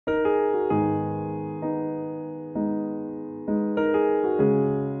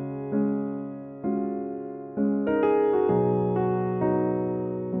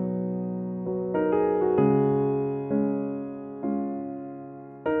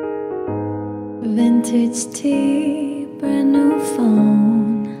Vintage tea, brand new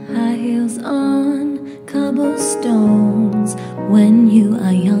phone, high heels on cobblestones. When you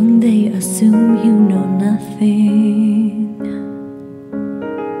are young, they assume you know nothing.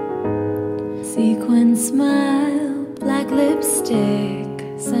 Sequin smile, black lipstick,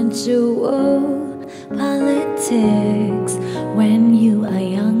 sensual politics. When you are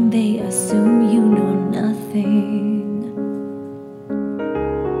young, they assume you know nothing.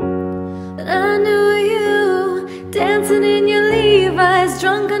 I knew you dancing in your Levi's,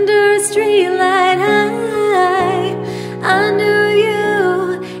 drunk under a streetlight. I knew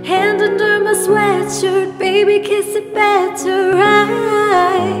you, hand under my sweatshirt, baby, kiss it better,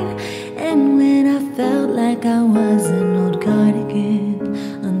 right? And when I felt like I was an old cardigan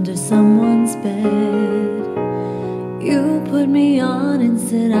under someone's bed, you put me on and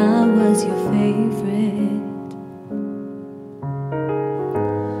said I was your favorite.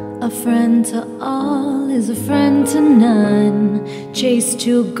 A friend to all is a friend to none. Chase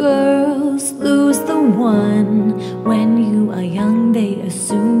two girls, lose the one. When you are young, they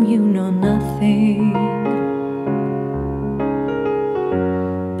assume you know nothing.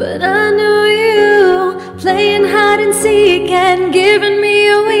 But I knew you, playing hide and seek and giving me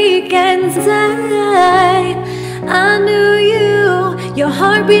a weekend's eye. I knew you, your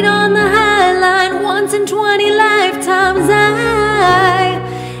heartbeat on the high line, once in 20 lifetimes.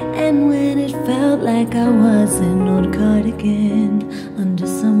 And when it felt like I was an old cardigan under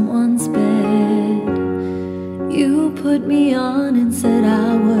someone's bed, you put me on and said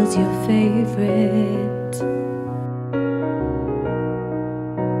I was your favorite.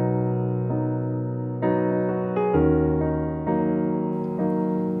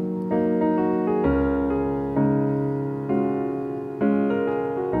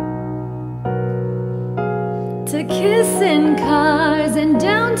 To kiss in cars and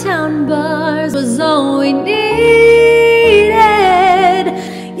downtown bars was all we needed.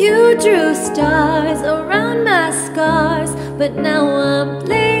 You drew stars around my scars, but now I'm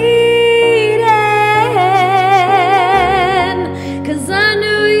bleeding. 'Cause I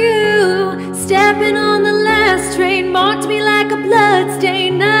knew you, stepping on the last train, marked me like a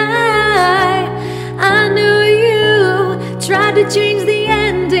bloodstain. I knew you, tried to change the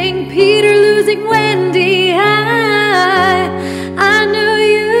ending, Peter losing Wendy. I knew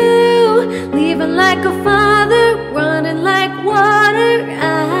you, leaving like a father, running like water.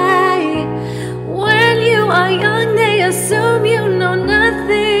 When you are young, they assume you know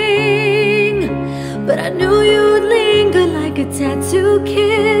nothing. But I knew you'd linger like a tattoo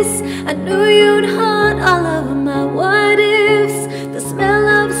kiss. I knew you'd haunt all of my what ifs. The smell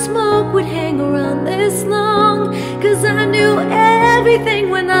of smoke would hang around this long. 'Cause I knew everything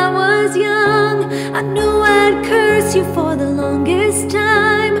when I was young. I knew I'd curse you for the longest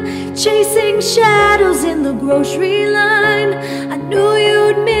time, chasing shadows in the grocery line. I knew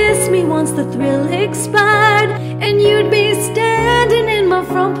you'd miss me once the thrill expired, and you'd be standing in my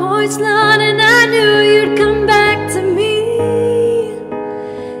front porch lawn. And I knew you'd come back to me.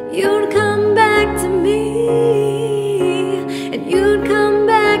 You'd come back to me, and you'd come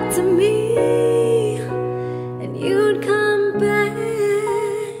back to me, and you'd come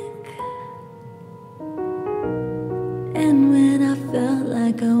back. And when I felt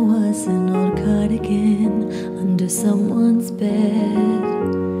like I was an old cardigan under someone's bed,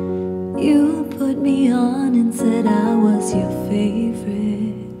 you put me on and said I was your favorite.